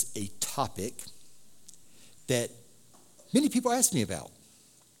topic that many people ask me about,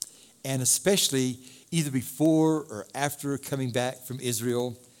 and especially either before or after coming back from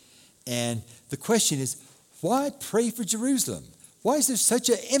Israel. And the question is, why pray for Jerusalem? Why is there such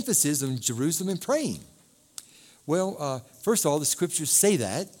an emphasis on Jerusalem and praying? Well, first of all, the scriptures say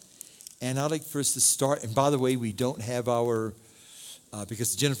that, and I'd like for us to start. And by the way, we don't have our,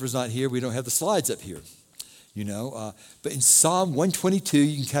 because Jennifer's not here, we don't have the slides up here, But in Psalm 122,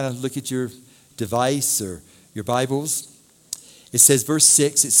 you can kind of look at your device or your Bibles. It says, verse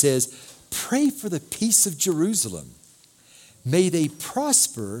 6, it says, pray for the peace of Jerusalem. May they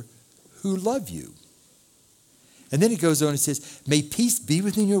prosper who love you. And then it goes on and says, may peace be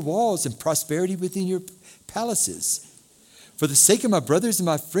within your walls and prosperity within your palaces. For the sake of my brothers and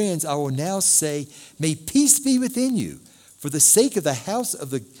my friends, I will now say, may peace be within you. For the sake of the house of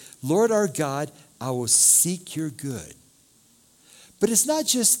the Lord our God, I will seek your good. But it's not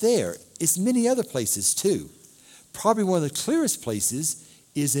just there. It's many other places too. Probably one of the clearest places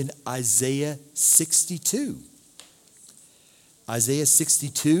is in Isaiah 62. Isaiah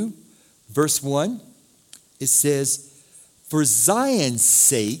 62, verse 1, it says, for Zion's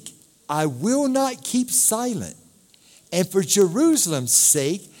sake, I will not keep silent, and for Jerusalem's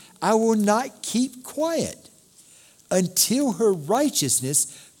sake, I will not keep quiet, until her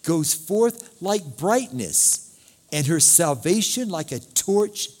righteousness goes forth like brightness, and her salvation like a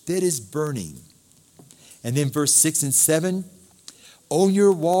torch that is burning. And then verse 6 and 7, on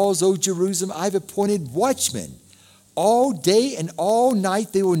your walls, O Jerusalem, I've appointed watchmen. All day and all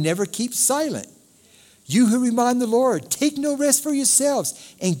night they will never keep silent. You who remind the Lord, take no rest for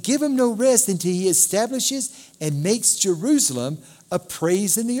yourselves, and give him no rest until he establishes and makes Jerusalem a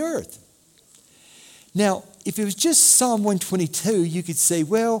praise in the earth. Now, if it was just Psalm 122, you could say,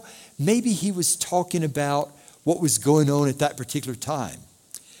 well, maybe he was talking about what was going on at that particular time.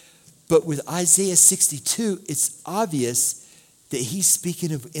 But with Isaiah 62, it's obvious that he's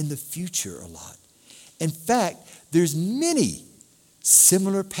speaking of in the future a lot. In fact, there's many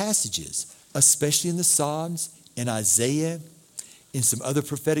similar passages, especially in the Psalms, in Isaiah, in some other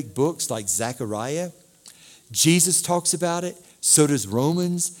prophetic books like Zechariah. Jesus talks about it, so does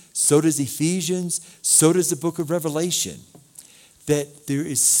Romans, so does Ephesians, so does the book of Revelation, that there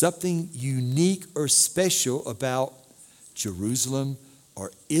is something unique or special about Jerusalem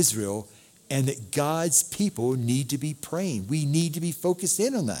or Israel, and that God's people need to be praying. We need to be focused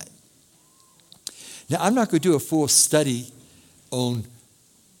in on that. Now, I'm not going to do a full study on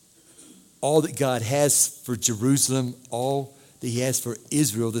all that God has for Jerusalem, all that he has for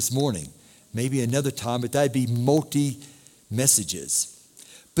Israel this morning. Maybe another time, but that'd be multi-messages.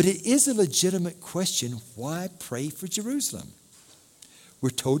 But it is a legitimate question, why pray for Jerusalem? We're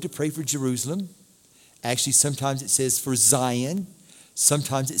told to pray for Jerusalem. Actually, sometimes it says for Zion.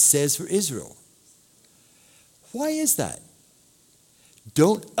 Sometimes it says for Israel. Why is that?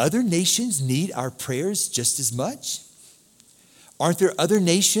 Don't other nations need our prayers just as much? Aren't there other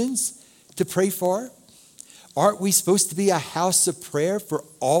nations to pray for? Aren't we supposed to be a house of prayer for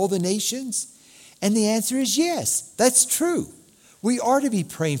all the nations? And the answer is yes, that's true. We are to be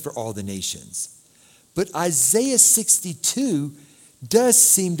praying for all the nations. But Isaiah 62 does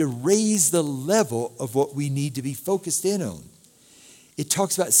seem to raise the level of what we need to be focused in on. It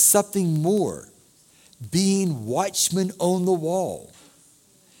talks about something more, being watchmen on the wall,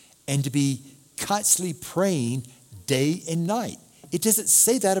 and to be constantly praying day and night. It doesn't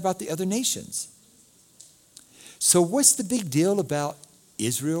say that about the other nations. So what's the big deal about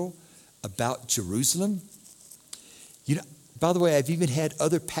Israel, about Jerusalem? By the way, I've even had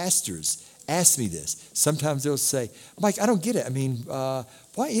other pastors ask me this. Sometimes they'll say, Mike, I don't get it. I mean,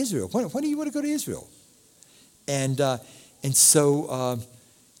 why Israel? Why do you want to go to Israel? And so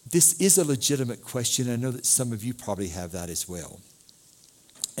this is a legitimate question. I know that some of you probably have that as well.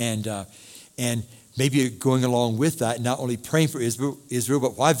 And maybe going along with that, not only praying for Israel,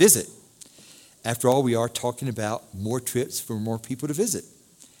 but why visit? After all, we are talking about more trips for more people to visit.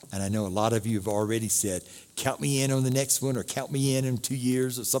 And I know a lot of you have already said, count me in on the next one, or count me in 2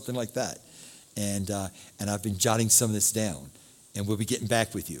 years, or something like that. And I've been jotting some of this down, and we'll be getting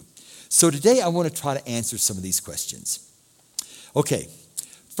back with you. So today I want to try to answer some of these questions. Okay,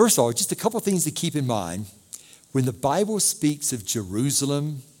 first of all, just a couple things to keep in mind. When the Bible speaks of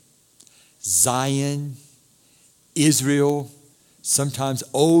Jerusalem, Zion, Israel, sometimes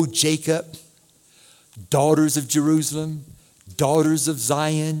old Jacob, daughters of Jerusalem, daughters of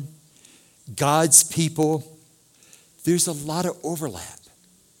Zion, God's people, there's a lot of overlap.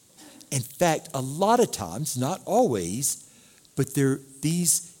 In fact, a lot of times, not always, but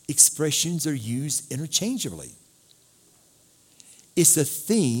these expressions are used interchangeably. It's a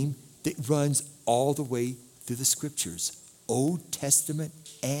theme that runs all the way through the scriptures, Old Testament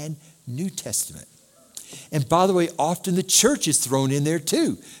and New Testament. And by the way, often the church is thrown in there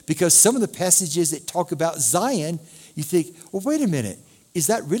too, because some of the passages that talk about Zion, you think, well, wait a minute, is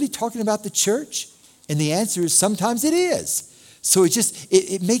that really talking about the church? And the answer is sometimes it is. So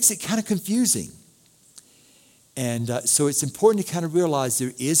it makes it kind of confusing. And so it's important to kind of realize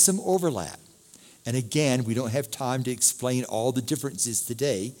there is some overlap. And again, we don't have time to explain all the differences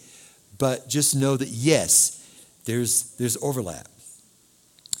today, but just know that yes, there's overlap.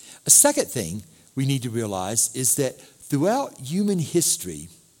 A second thing we need to realize is that throughout human history,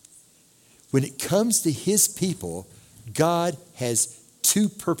 when it comes to his people, God has two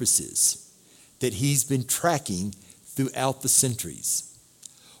purposes that he's been tracking throughout the centuries.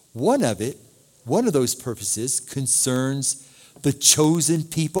 One of those purposes concerns the chosen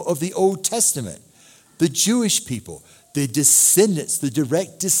people of the Old Testament, the Jewish people, the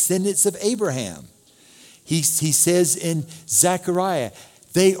direct descendants of Abraham. He says in Zechariah,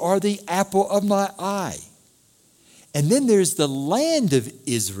 they are the apple of my eye. And then there's the land of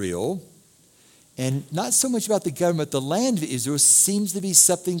Israel, and not so much about the government. The land of Israel seems to be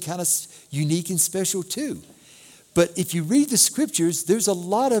something kind of unique and special too. But if you read the scriptures, there's a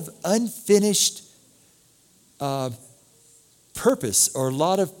lot of unfinished purpose or a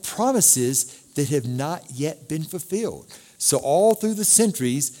lot of promises that have not yet been fulfilled. So all through the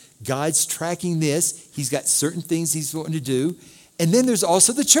centuries, God's tracking this. He's got certain things he's wanting to do. And then there's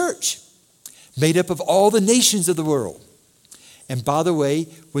also the church, made up of all the nations of the world. And by the way,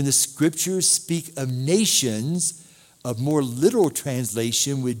 when the scriptures speak of nations, a more literal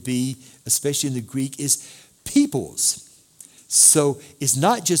translation would be, especially in the Greek, is peoples. So it's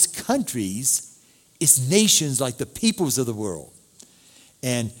not just countries, it's nations like the peoples of the world.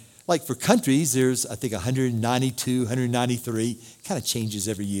 And like for countries, there's, I think, 192, 193, kind of changes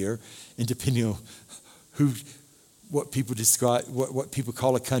every year. And depending on what people describe, what people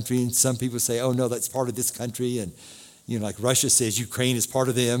call a country, and some people say, oh no, that's part of this country. And, like Russia says Ukraine is part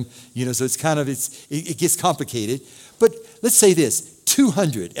of them. So it's kind of, it gets complicated. But let's say this,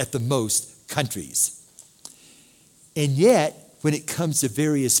 200 at the most countries. And yet, when it comes to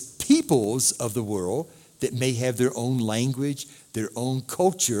various peoples of the world that may have their own language, their own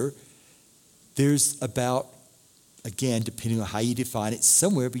culture, there's about, again, depending on how you define it,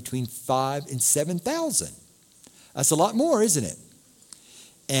 somewhere between 5,000 and 7,000. That's a lot more, isn't it?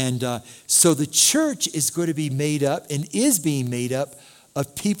 And so the church is going to be made up and is being made up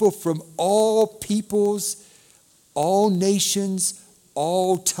of people from all peoples, all nations,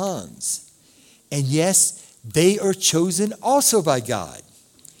 all tongues. And yes, they are chosen also by God.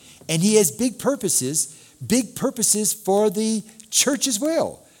 And he has big purposes for the church as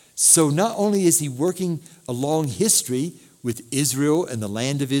well. So not only is he working along history with Israel and the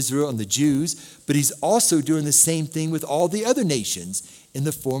land of Israel and the Jews, but he's also doing the same thing with all the other nations in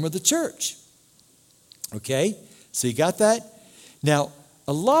the form of the church. Okay? So you got that? Now,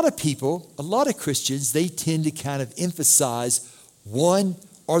 a lot of Christians, they tend to kind of emphasize one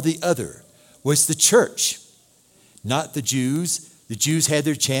or the other. Well, it's the church, not the Jews. The Jews had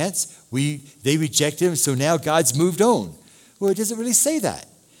their chance. They rejected him, so now God's moved on. Well, it doesn't really say that.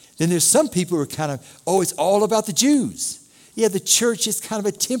 Then there's some people who are kind of, it's all about the Jews. Yeah, the church is kind of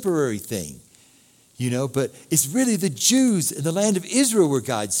a temporary thing, but it's really the Jews in the land of Israel where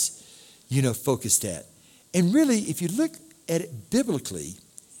God's, focused at. And really, if you look at it biblically,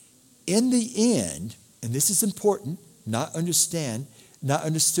 in the end, and this is important, not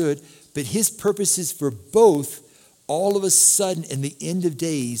understood, but his purposes for both, all of a sudden, in the end of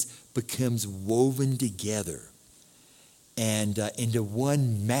days, becomes woven together and into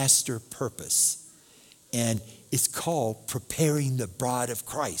one master purpose. And it's called preparing the bride of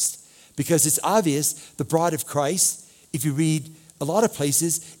Christ. Because it's obvious, the bride of Christ, if you read a lot of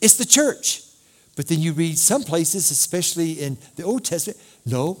places, it's the church. But then you read some places, especially in the Old Testament,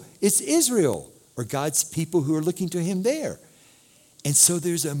 no, it's Israel, or God's people who are looking to him there. And so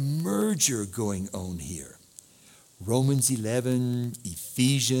there's a merger going on here. Romans 11,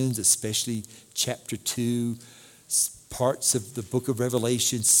 Ephesians, especially chapter 2, parts of the book of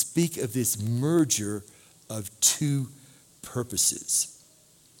Revelation speak of this merger of two purposes.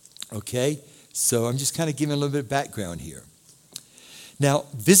 Okay? So I'm just kind of giving a little bit of background here. Now,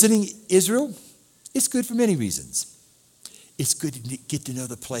 visiting Israel, it's good for many reasons. It's good to get to know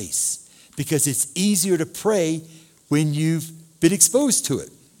the place because it's easier to pray when you've been exposed to it.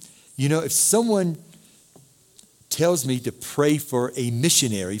 If someone tells me to pray for a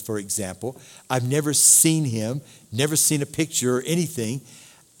missionary, for example, I've never seen him, never seen a picture or anything,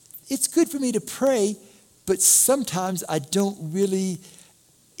 it's good for me to pray, but sometimes I don't really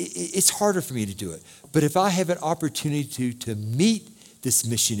it's harder for me to do it. But if I have an opportunity to meet this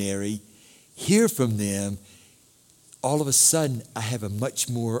missionary, hear from them, all of a sudden I have a much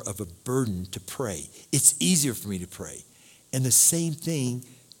more of a burden to pray. It's easier for me to pray. And the same thing,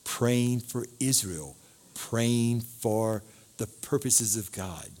 praying for Israel, praying for the purposes of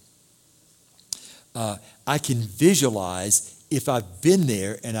God. I can visualize if I've been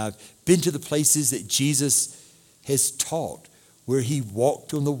there and I've been to the places that Jesus has taught, where he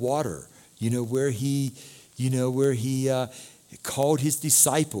walked on the water, where he called his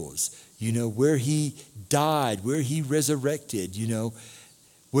disciples, where he died, where he resurrected,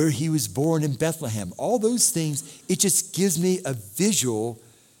 where he was born in Bethlehem. All those things, it just gives me a visual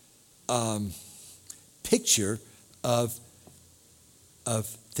picture of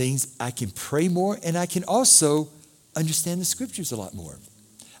things. I can pray more, and I can also understand the scriptures a lot more.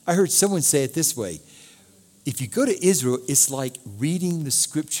 I heard someone say it this way: if you go to Israel, it's like reading the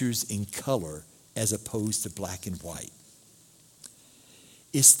scriptures in color as opposed to black and white.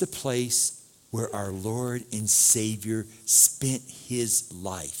 It's the place where our Lord and Savior spent his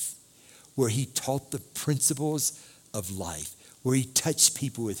life, where he taught the principles of life, where he touched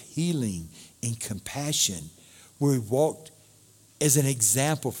people with healing and compassion, where he walked as an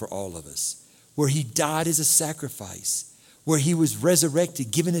example for all of us, where he died as a sacrifice, where he was resurrected,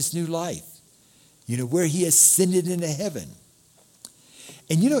 given us new life, where he ascended into heaven.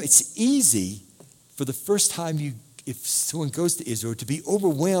 And it's easy for the first time if someone goes to Israel to be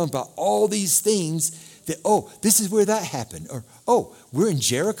overwhelmed by all these things that, this is where that happened. Or, we're in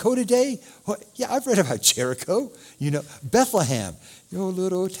Jericho today? Well, yeah, I've read about Jericho. Bethlehem,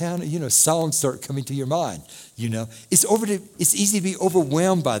 little town, songs start coming to your mind. It's easy to be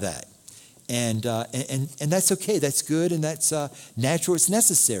overwhelmed by that. And that's okay. That's good, and that's natural. It's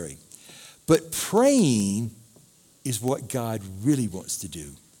necessary. But praying is what God really wants to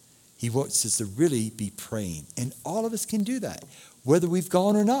do. He wants us to really be praying. And all of us can do that, whether we've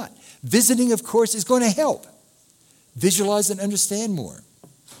gone or not. Visiting, of course, is going to help. Visualize and understand more.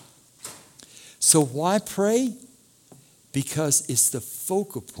 So why pray? Because it's the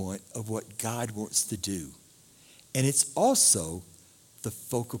focal point of what God wants to do. And it's also the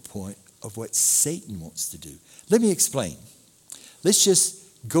focal point of what Satan wants to do. Let me explain. Let's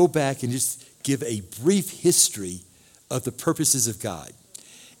just go back and just give a brief history of the purposes of God.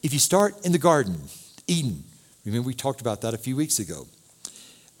 If you start in the garden, Eden, remember we talked about that a few weeks ago.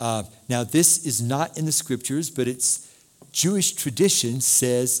 Now this is not in the scriptures, but it's Jewish tradition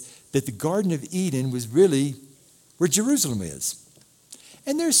says that the Garden of Eden was really where Jerusalem is.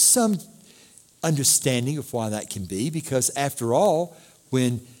 And there's some understanding of why that can be, because after all,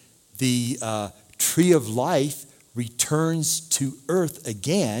 when the tree of life returns to earth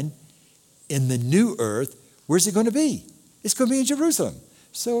again, in the new earth, where's it going to be? It's going to be in Jerusalem.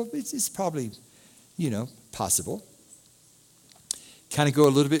 So it's probably, possible. Kind of go a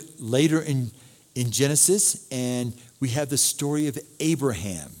little bit later in Genesis, and we have the story of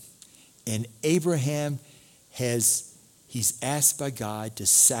Abraham. And Abraham he's asked by God to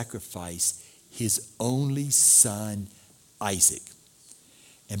sacrifice his only son, Isaac.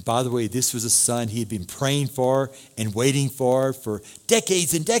 And by the way, this was a son he had been praying for and waiting for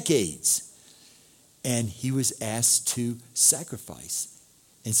decades and decades. And he was asked to sacrifice.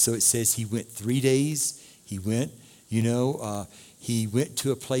 And so it says he went 3 days. He went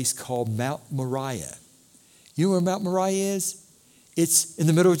to a place called Mount Moriah. You know where Mount Moriah is? It's in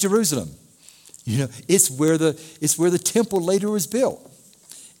the middle of Jerusalem. It's where the temple later was built.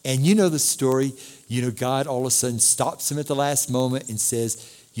 And you know the story. God all of a sudden stops him at the last moment and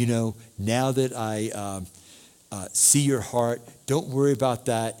says, now that I see your heart, don't worry about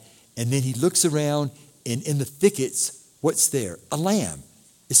that. And then he looks around, and in the thickets, what's there? A lamb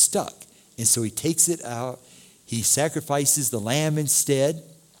is stuck. And so he takes it out. He sacrifices the lamb instead.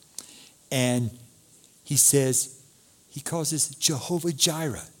 And he calls this Jehovah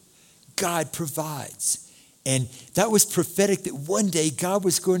Jireh. God provides. And that was prophetic that one day God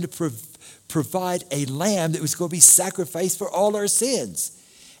was going to provide a lamb that was going to be sacrificed for all our sins.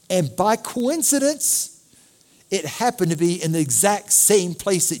 And by coincidence, it happened to be in the exact same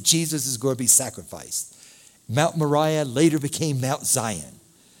place that Jesus is going to be sacrificed. Mount Moriah later became Mount Zion,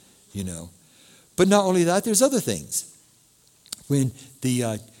 But not only that, there's other things. When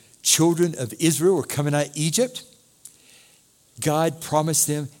the children of Israel were coming out of Egypt, God promised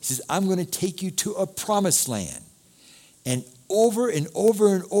them, he says, I'm going to take you to a promised land. And over and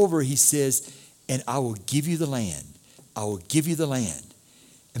over and over, he says, and I will give you the land. I will give you the land.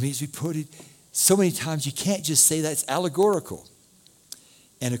 I mean, it's reported so many times you can't just say that's allegorical.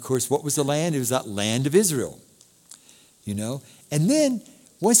 And of course, what was the land? It was that land of Israel. And then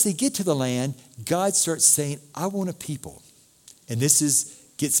once they get to the land, God starts saying, I want a people. And this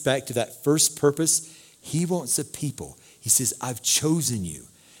gets back to that first purpose. He wants a people. He says, I've chosen you.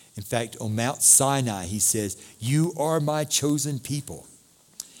 In fact, on Mount Sinai, he says, you are my chosen people.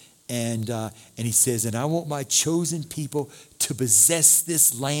 And he says, and I want my chosen people to possess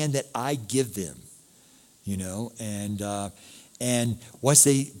this land that I give them. And once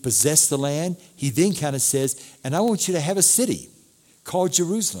they possess the land, he then kind of says, and I want you to have a city called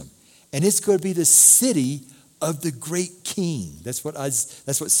Jerusalem. And it's going to be the city of the great king. That's what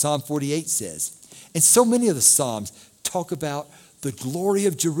Psalm 48 says. And so many of the Psalms talk about the glory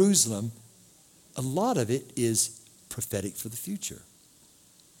of Jerusalem. A lot of it is prophetic for the future.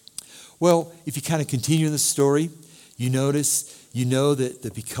 Well, if you kind of continue the story, you know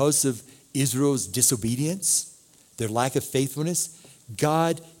that because of Israel's disobedience, their lack of faithfulness,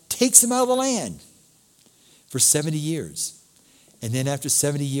 God takes them out of the land for 70 years. And then after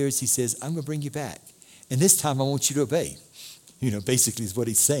 70 years, he says, I'm going to bring you back. And this time I want you to obey. Basically is what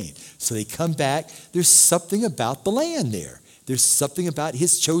he's saying. So they come back. There's something about the land there. There's something about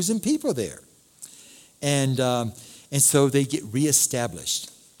his chosen people there. And so they get reestablished.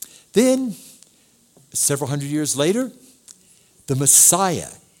 Then, several hundred years later, the Messiah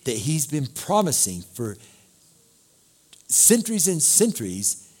that he's been promising for centuries and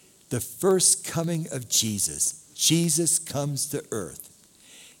centuries, the first coming of Jesus. Jesus comes to earth.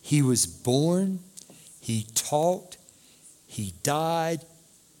 He was born, he taught, he died,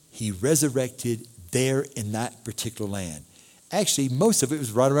 he resurrected there in that particular land. Actually, most of it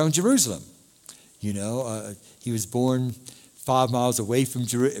was right around Jerusalem. He was born 5 miles away from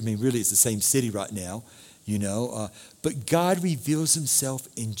Jerusalem. I mean, really, it's the same city right now, But God reveals himself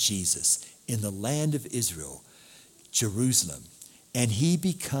in Jesus, in the land of Israel, Jerusalem. And he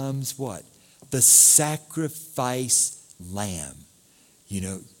becomes what? The sacrifice lamb,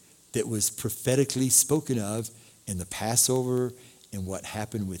 that was prophetically spoken of in the Passover and what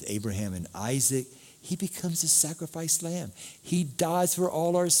happened with Abraham and Isaac. He becomes a sacrifice lamb. He dies for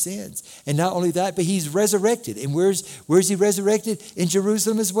all our sins. And not only that, but he's resurrected. And where's he resurrected? In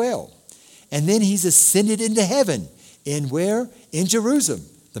Jerusalem as well. And then he's ascended into heaven. In where? In Jerusalem,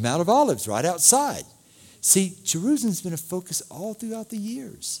 the Mount of Olives, right outside. See, Jerusalem's been a focus all throughout the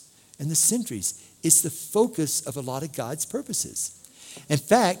years and the centuries. It's the focus of a lot of God's purposes. In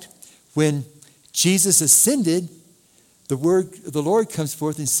fact, when Jesus ascended, the Lord comes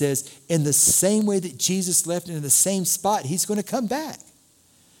forth and says, in the same way that Jesus left and in the same spot, he's going to come back.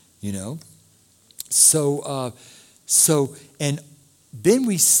 So and then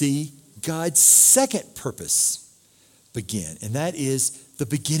we see God's second purpose begin, and that is the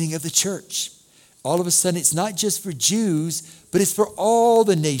beginning of the church. All of a sudden, it's not just for Jews, but it's for all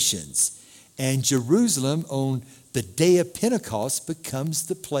the nations. And Jerusalem on the day of Pentecost becomes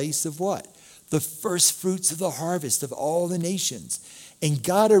the place of what? The first fruits of the harvest of all the nations. And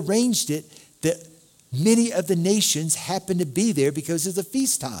God arranged it that many of the nations happen to be there because of the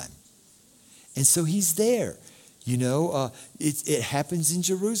feast time. And so he's there. It happens in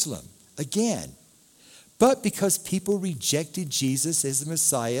Jerusalem again. But because people rejected Jesus as the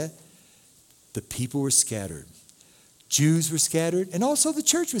Messiah, the people were scattered. Jews were scattered, and also the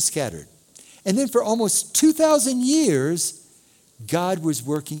church was scattered. And then for almost 2,000 years, God was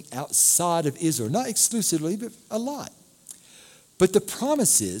working outside of Israel. Not exclusively, but a lot. But the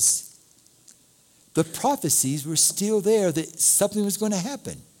promises, the prophecies were still there that something was going to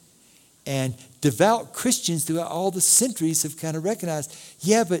happen. And devout Christians throughout all the centuries have kind of recognized,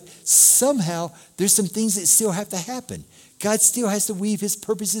 but somehow there's some things that still have to happen. God still has to weave his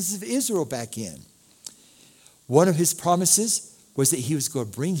purposes of Israel back in. One of his promises was that he was going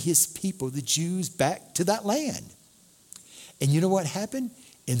to bring his people, the Jews, back to that land. And you know what happened?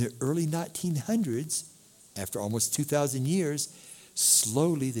 In the early 1900s, after almost 2,000 years,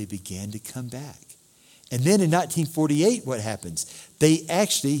 slowly they began to come back. And then in 1948, what happens? They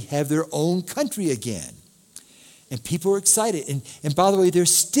actually have their own country again. And people are excited. And by the way, they're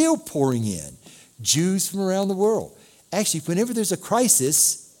still pouring in Jews from around the world. Actually, whenever there's a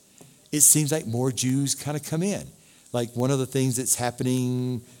crisis, it seems like more Jews kind of come in. Like one of the things that's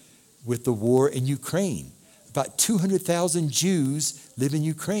happening with the war in Ukraine. About 200,000 Jews live in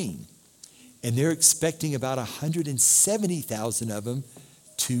Ukraine. And they're expecting about 170,000 of them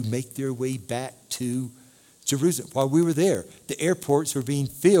to make their way back to Jerusalem. While we were there, the airports were being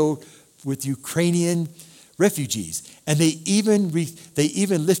filled with Ukrainian refugees. And they even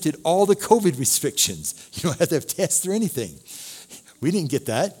lifted all the COVID restrictions. You don't have to have tests or anything. We didn't get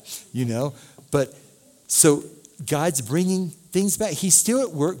that, But so God's bringing things back. He's still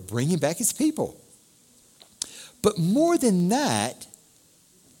at work bringing back his people. But more than that,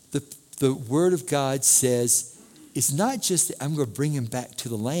 the Word of God says it's not just that I'm going to bring him back to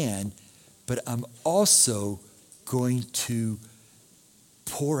the land, but I'm also going to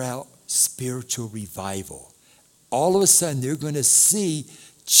pour out spiritual revival. All of a sudden, they're going to see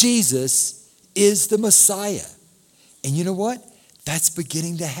Jesus is the Messiah. And you know what? That's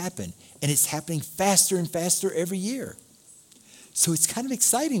beginning to happen. And it's happening faster and faster every year. So it's kind of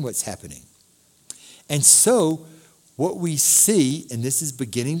exciting what's happening. And so what we see, and this is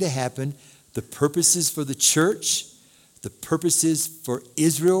beginning to happen, the purposes for the church, the purposes for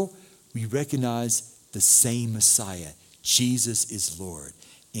Israel, we recognize the same Messiah. Jesus is Lord.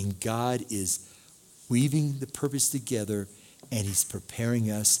 And God is weaving the purpose together, and he's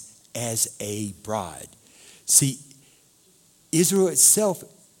preparing us as a bride. See, Israel itself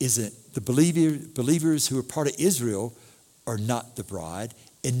isn't. The believers who are part of Israel are not the bride,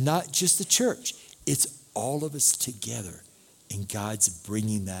 and not just the church. It's all of us together, and God's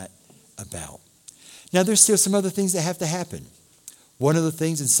bringing that about. Now, there's still some other things that have to happen. One of the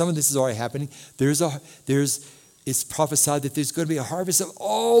things, and some of this is already happening, it's prophesied that there's going to be a harvest of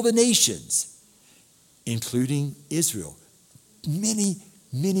all the nations, including Israel. Many,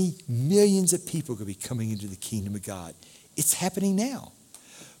 many millions of people are going to be coming into the kingdom of God. It's happening now.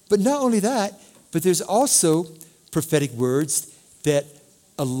 But not only that, but there's also prophetic words that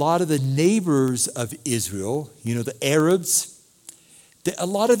a lot of the neighbors of Israel, the Arabs, that a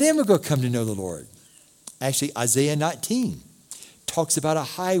lot of them are going to come to know the Lord. Actually, Isaiah 19 talks about a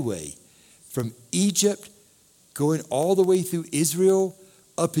highway from Egypt going all the way through Israel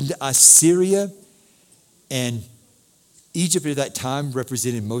up into Assyria. And Egypt at that time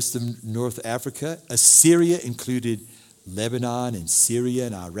represented most of North Africa. Assyria included Lebanon and Syria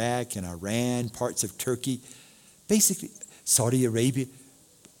and Iraq and Iran, parts of Turkey, basically Saudi Arabia,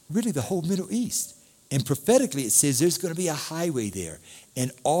 really the whole Middle East. And prophetically it says there's going to be a highway there.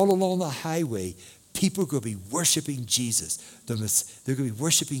 And all along the highway, people are going to be worshiping Jesus. They're going to be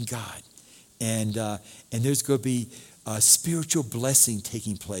worshiping God. And there's going to be a spiritual blessing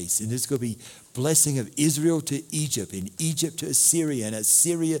taking place. And there's going to be blessing of Israel to Egypt, and Egypt to Assyria, and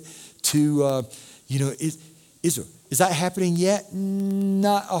Assyria to, Israel. Is that happening yet?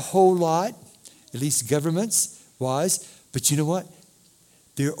 Not a whole lot, at least governments-wise. But you know what?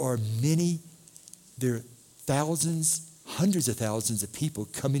 There are thousands, hundreds of thousands of people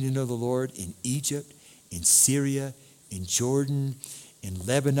coming to know the Lord in Egypt, in Syria, in Jordan, in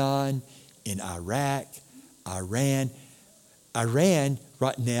Lebanon, in Iraq, Iran. Iran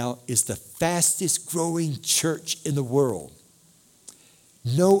right now is the fastest growing church in the world.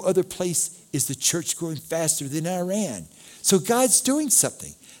 No other place is the church growing faster than Iran. So God's doing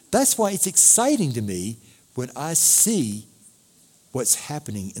something. That's why it's exciting to me when I see what's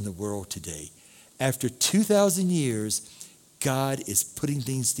happening in the world today. After 2,000 years, God is putting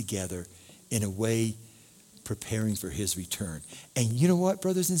things together in a way preparing for his return. And you know what,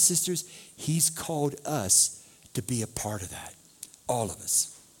 brothers and sisters? He's called us to be a part of that. All of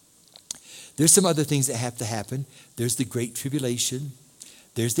us. There's some other things that have to happen. There's the Great Tribulation.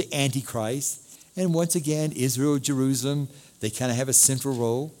 There's the Antichrist. And once again, Israel, Jerusalem, they kind of have a central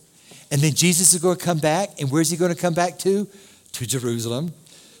role. And then Jesus is going to come back. And where's he going to come back to? To Jerusalem,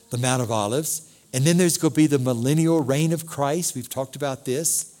 the Mount of Olives. And then there's going to be the millennial reign of Christ. We've talked about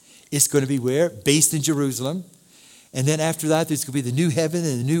this. It's going to be where? Based in Jerusalem. And then after that, there's going to be the new heaven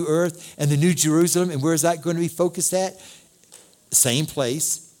and the new earth and the new Jerusalem. And where's that going to be focused at? Same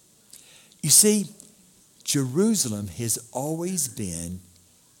place. You see, Jerusalem has always been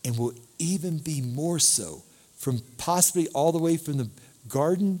and will even be more so, from possibly all the way from the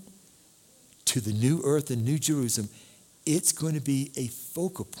garden to the new earth and new Jerusalem. It's going to be a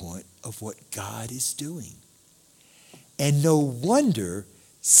focal point of what God is doing. And no wonder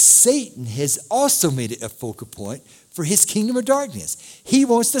Satan has also made it a focal point for his kingdom of darkness. He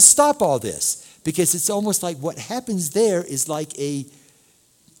wants to stop all this because it's almost like what happens there is like a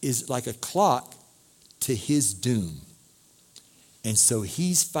clock to his doom. And so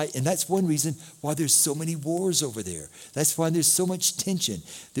he's fighting, and that's one reason why there's so many wars over there. That's why there's so much tension.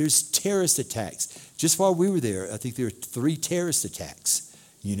 There's terrorist attacks. Just while we were there, I think there were 3 terrorist attacks.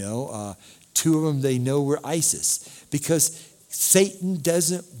 2 of them they know were ISIS, because Satan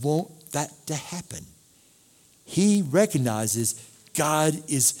doesn't want that to happen. He recognizes God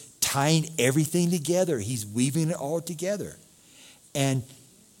is tying everything together. He's weaving it all together. And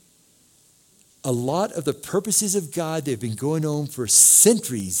a lot of the purposes of God that have been going on for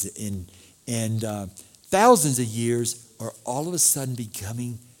centuries and thousands of years are all of a sudden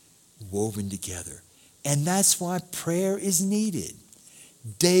becoming woven together. And that's why prayer is needed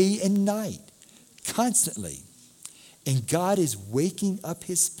day and night, constantly. And God is waking up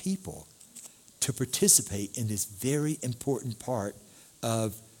his people to participate in this very important part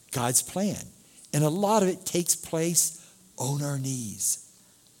of God's plan. And a lot of it takes place on our knees.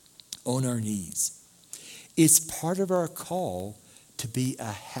 On our knees. It's part of our call to be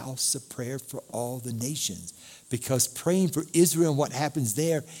a house of prayer for all the nations. Because praying for Israel and what happens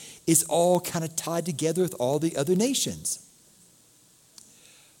there is all kind of tied together with all the other nations.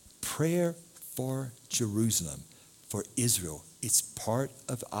 Prayer for Jerusalem, for Israel, it's part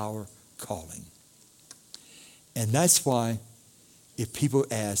of our calling. And that's why if people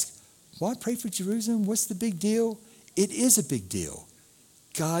ask, why pray for Jerusalem? What's the big deal? It is a big deal.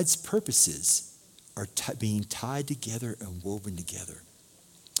 God's purposes are being tied together and woven together.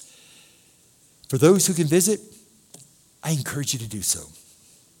 For those who can visit, I encourage you to do so.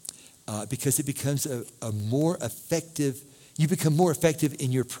 Because it becomes a more effective, you become more effective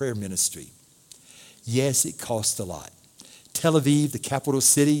in your prayer ministry. Yes, it costs a lot. Tel Aviv, the capital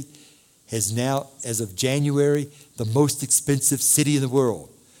city, is now, as of January, the most expensive city in the world.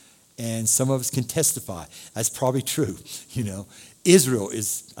 And some of us can testify. That's probably true. Israel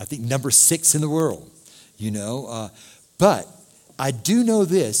is, I think, number 6 in the world. But I do know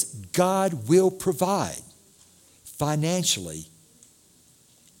this, God will provide financially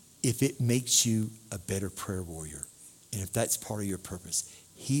if it makes you a better prayer warrior. And if that's part of your purpose,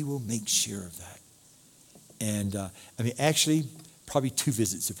 he will make sure of that. And actually, probably 2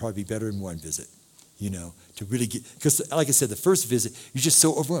 visits would probably be better than 1 visit, to really get, because like I said, the first visit, you're just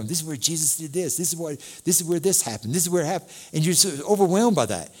so overwhelmed. This is where Jesus did this. This is where this happened. This is where it happened. And you're so overwhelmed by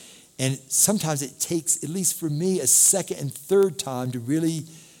that. And sometimes it takes, at least for me, a second and third time to really,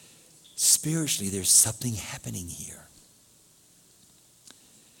 spiritually, there's something happening here.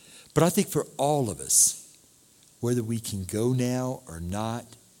 But I think for all of us, whether we can go now or not,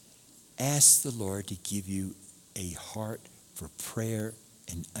 ask the Lord to give you a heart for prayer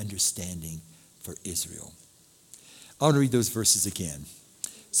and understanding for Israel. I want to read those verses again.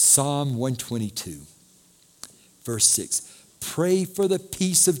 Psalm 122, verse 6. Pray for the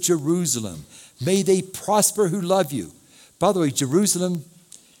peace of Jerusalem. May they prosper who love you. By the way, Jerusalem,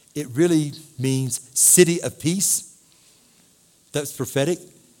 it really means city of peace. That's prophetic.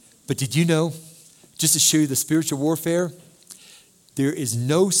 But did you know, just to show you the spiritual warfare, there is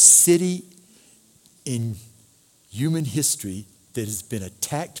no city in human history that has been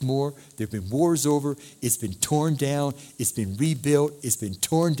attacked more. There have been wars over. It's been torn down. It's been rebuilt. It's been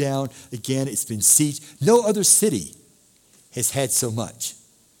torn down again. It's been sieged. No other city has had so much.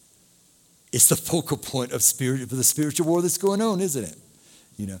 It's the focal point of the spiritual war that's going on, isn't it?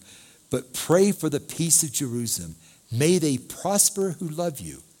 But pray for the peace of Jerusalem. May they prosper who love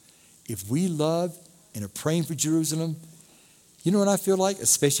you. If we love and are praying for Jerusalem, you know what I feel like?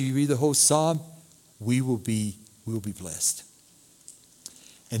 Especially if you read the whole psalm, we will be blessed.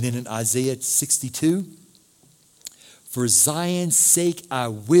 And then in Isaiah 62, for Zion's sake, I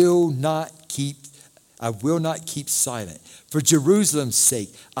will not keep silent. For Jerusalem's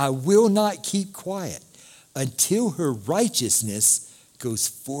sake, I will not keep quiet until her righteousness goes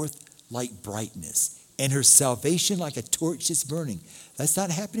forth like brightness and her salvation like a torch is burning. That's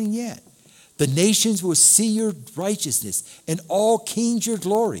not happening yet. The nations will see your righteousness and all kings your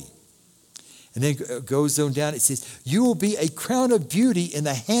glory. And then it goes on down. It says, you will be a crown of beauty in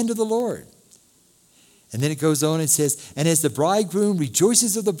the hand of the Lord. And then it goes on and says, and as the bridegroom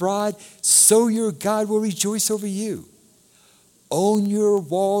rejoices of the bride, so your God will rejoice over you. On your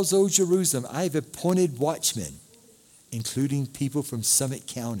walls, O Jerusalem, I have appointed watchmen, including people from Summit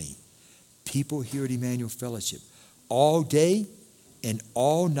County, people here at Emmanuel Fellowship. All day and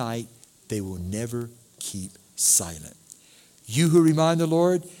all night, they will never keep silent. You who remind the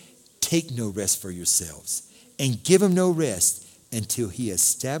Lord, take no rest for yourselves, and give him no rest until he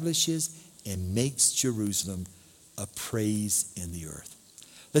establishes and makes Jerusalem a praise in the earth.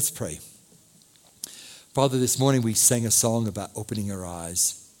 Let's pray. Father, this morning we sang a song about opening our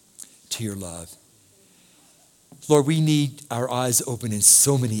eyes to your love. Lord, we need our eyes open in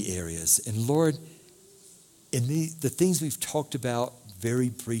so many areas. And Lord, in the things we've talked about very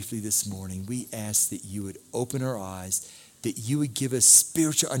briefly this morning, we ask that you would open our eyes, that you would give us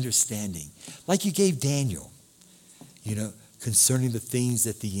spiritual understanding, like you gave Daniel, concerning the things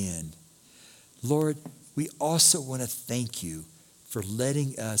at the end. Lord, we also want to thank you for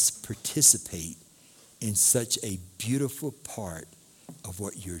letting us participate in such a beautiful part of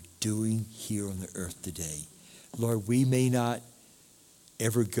what you're doing here on the earth today. Lord, we may not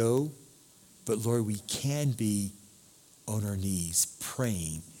ever go, but Lord, we can be on our knees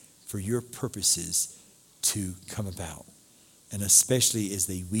praying for your purposes to come about. And especially as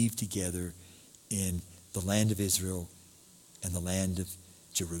they weave together in the land of Israel and the land of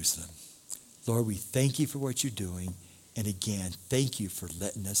Jerusalem. Lord, we thank you for what you're doing. And again, thank you for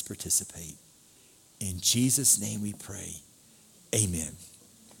letting us participate. In Jesus' name we pray. Amen.